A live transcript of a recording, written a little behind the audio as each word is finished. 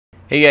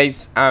Hey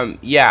guys,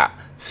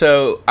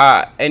 so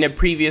in a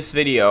previous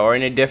video or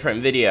in a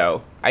different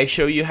video, I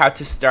show you how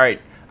to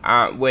start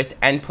with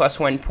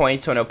n+1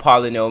 points on a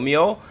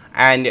polynomial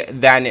and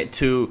then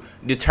to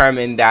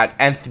determine that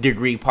nth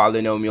degree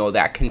polynomial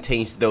that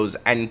contains those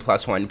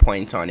n+1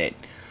 points on it.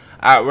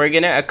 We're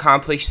going to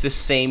accomplish the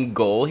same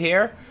goal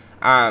here,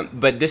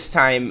 but this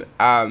time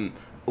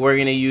we're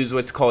going to use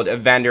what's called a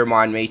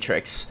Vandernmonde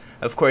matrix.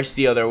 Of course,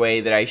 the other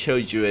way that I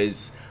showed you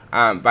is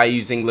by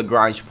using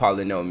Lagrange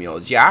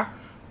polynomials. Yeah?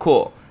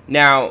 Cool.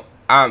 Now,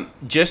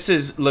 just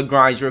as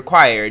Lagrange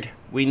required,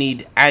 we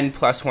need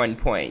n+1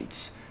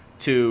 points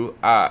to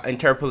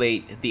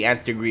interpolate the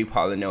nth degree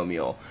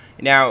polynomial.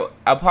 Now,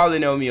 a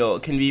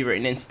polynomial can be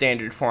written in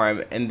standard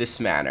form in this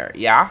manner.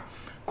 Yeah?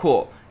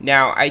 Cool.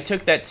 Now, I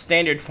took that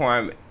standard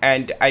form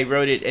and I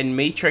wrote it in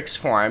matrix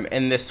form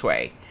in this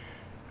way.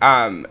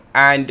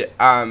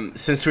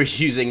 Since we're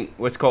using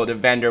what's called a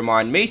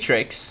Vandernmonde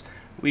matrix,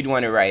 we'd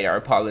want to write our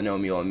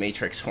polynomial in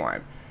matrix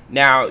form.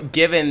 Now,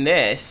 given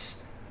this,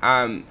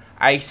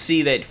 I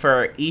see that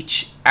for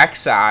each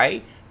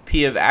xi,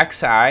 p of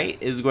xi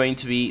is going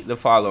to be the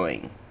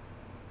following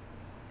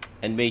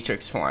in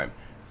matrix form.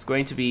 It's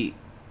going to be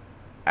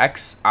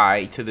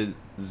xi to the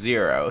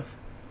 0th,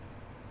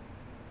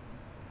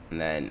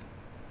 and then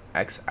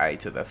xi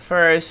to the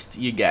 1st,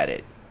 you get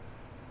it.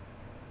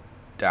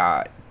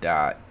 Dot,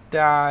 dot,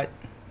 dot,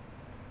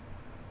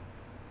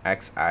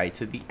 xi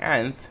to the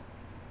nth.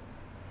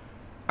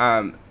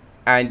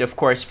 And of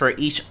course, for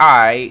each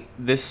I,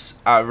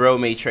 this row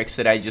matrix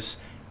that I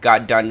just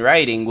got done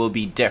writing will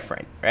be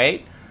different,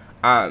 right?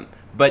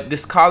 But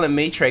this column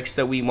matrix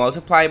that we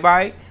multiply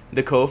by,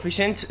 the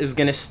coefficient, is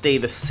going to stay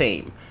the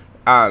same,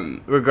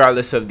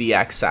 regardless of the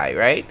xi,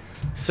 right?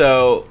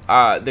 So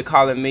the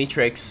column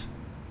matrix,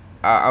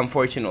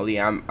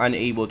 unfortunately, I'm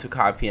unable to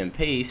copy and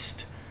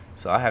paste,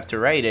 so I'll have to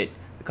write it.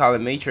 The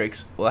column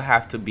matrix will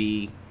have to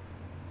be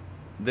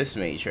this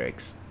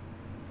matrix,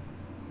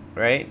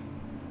 right?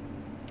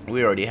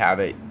 We already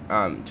have it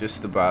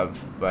just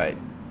above, but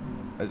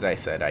as I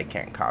said, I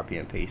can't copy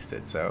and paste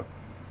it, so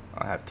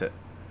I'll have to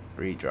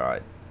redraw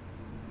it.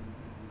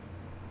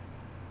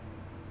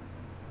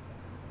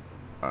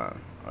 I'll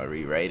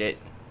rewrite it.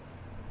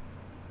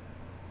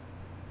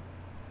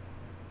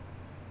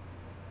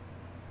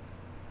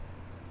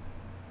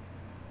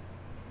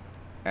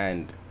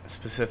 And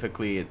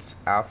specifically, it's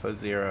alpha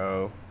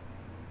 0,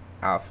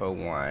 alpha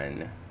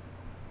 1,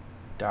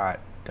 dot,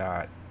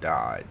 dot,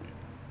 dot.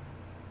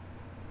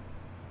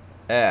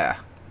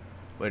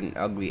 What an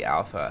ugly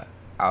alpha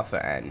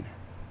n.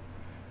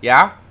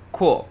 Yeah?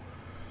 Cool.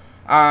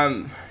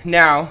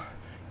 Now,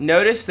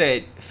 notice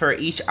that for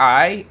each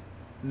I,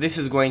 this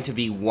is going to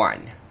be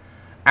 1.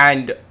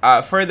 And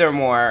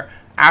furthermore,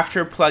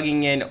 after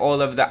plugging in all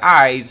of the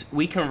i's,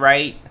 we can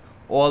write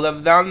all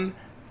of them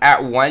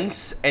at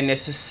once in a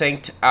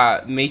succinct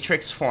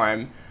matrix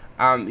form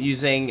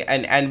using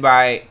an n+1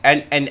 by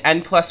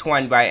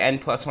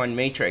n+1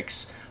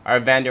 matrix, our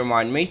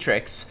Vandernmonde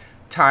matrix,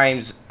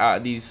 times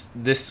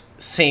this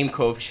same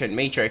coefficient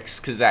matrix,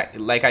 because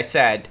like I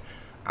said,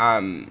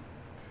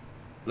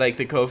 like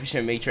the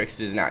coefficient matrix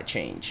does not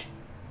change.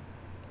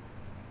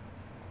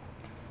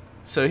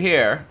 So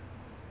here,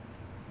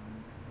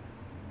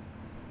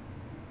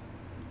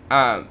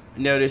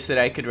 notice that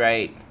I could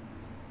write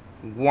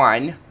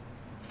 1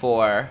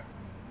 for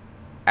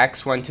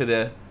x1 to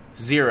the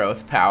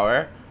 0th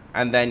power,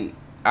 and then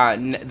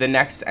the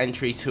next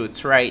entry to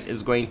its right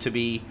is going to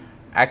be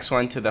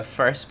x1 to the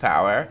 1st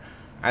power,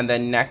 and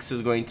then next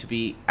is going to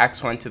be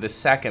x1 to the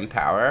 2nd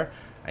power,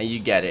 and you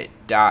get it,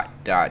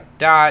 dot, dot,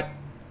 dot,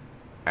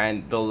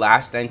 and the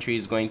last entry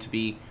is going to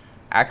be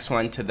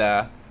x1 to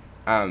the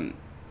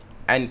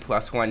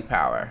n+1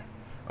 power,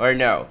 or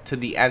no, to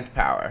the nth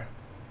power,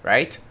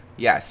 right?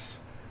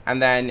 Yes.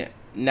 And then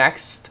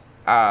next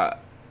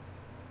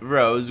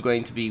row is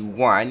going to be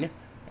 1,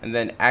 and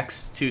then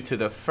x2 to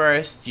the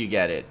 1st, you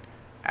get it,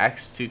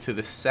 x2 to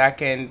the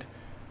 2nd,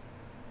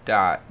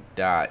 dot,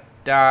 dot,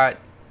 dot,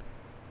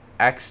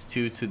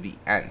 x2 to the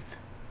nth,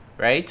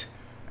 right?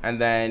 And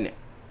then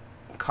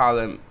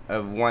column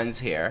of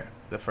 1s here,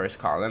 the first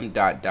column,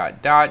 dot,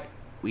 dot, dot,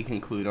 we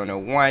conclude on a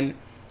 1,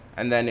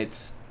 and then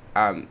it's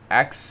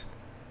x,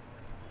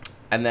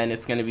 and then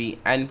it's going to be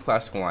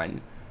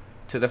n+1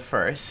 to the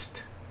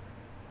 1st,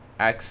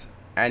 x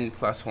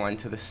n+1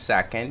 to the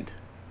 2nd,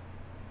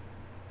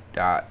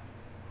 dot,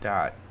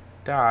 dot,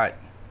 dot,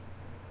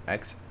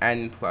 x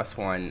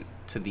n+1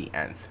 to the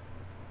nth.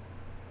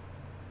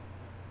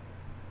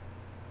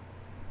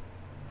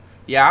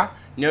 Yeah,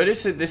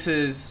 notice that this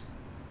is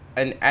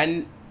an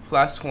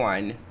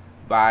n+1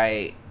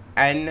 by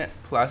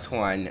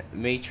n+1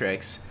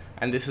 matrix,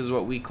 and this is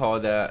what we call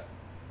the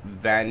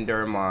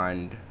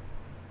Vandernmonde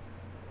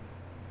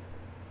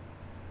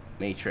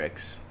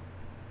matrix.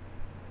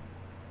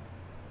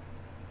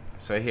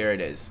 So here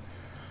it is.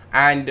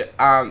 And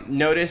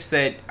notice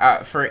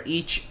that for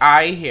each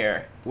I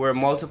here, we're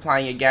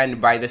multiplying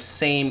again by the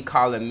same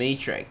column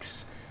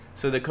matrix.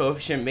 So the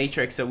coefficient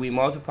matrix that we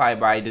multiply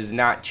by does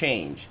not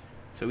change.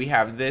 So we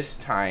have this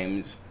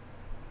times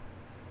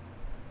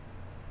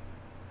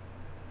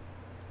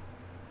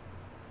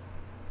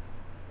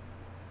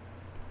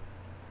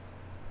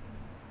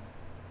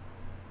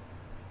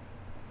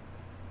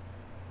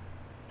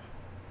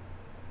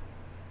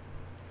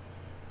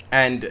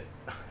and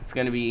it's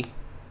going to be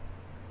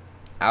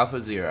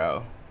alpha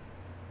 0,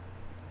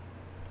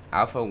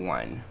 alpha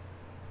 1,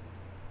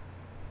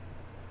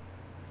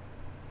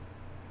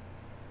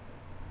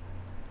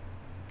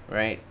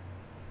 right,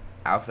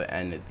 alpha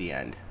n at the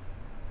end.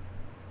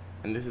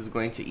 And this is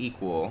going to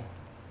equal,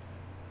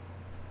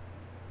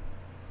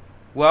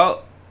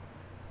 well,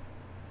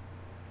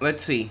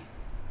 let's see.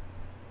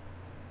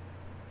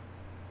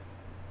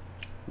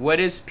 What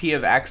is p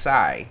of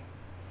xi?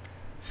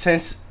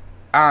 Since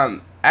xi,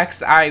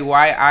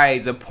 yi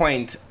is a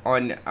point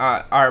on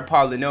our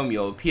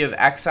polynomial, p of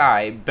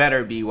xi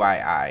better be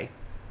yi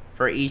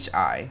for each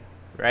I,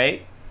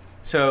 right?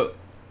 So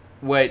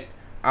what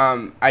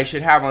I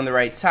should have on the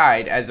right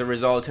side as a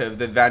result of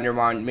the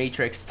Vandernmonde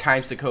matrix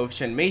times the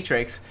coefficient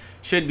matrix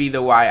should be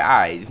the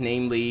yi's,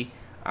 namely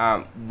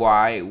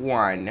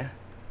y1,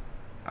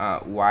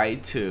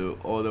 y2,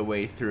 all the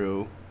way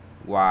through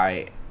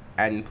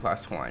yn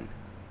plus 1,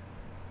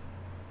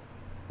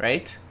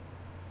 right?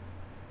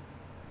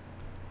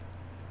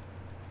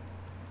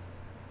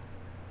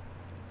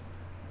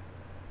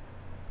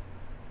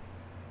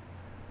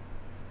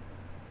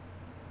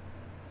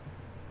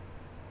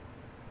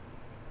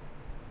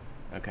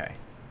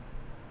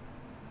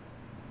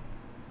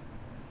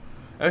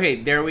 Okay,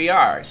 there we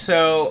are.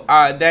 So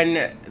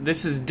then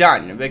this is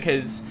done,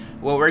 because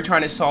what we're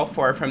trying to solve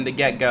for from the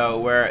get-go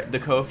were the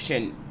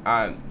coefficients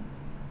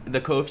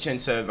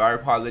of our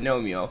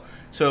polynomial.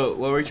 So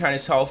what we're trying to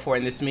solve for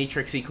in this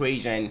matrix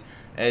equation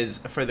is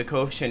for the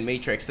coefficient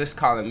matrix, this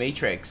column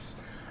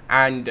matrix.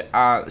 And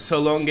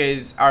so long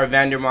as our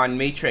Vandernmonde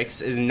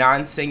matrix is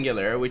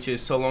non-singular, which is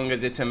so long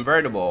as it's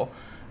invertible,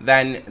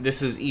 then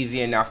this is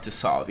easy enough to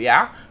solve.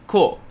 Yeah?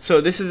 Cool.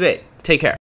 So this is it. Take care.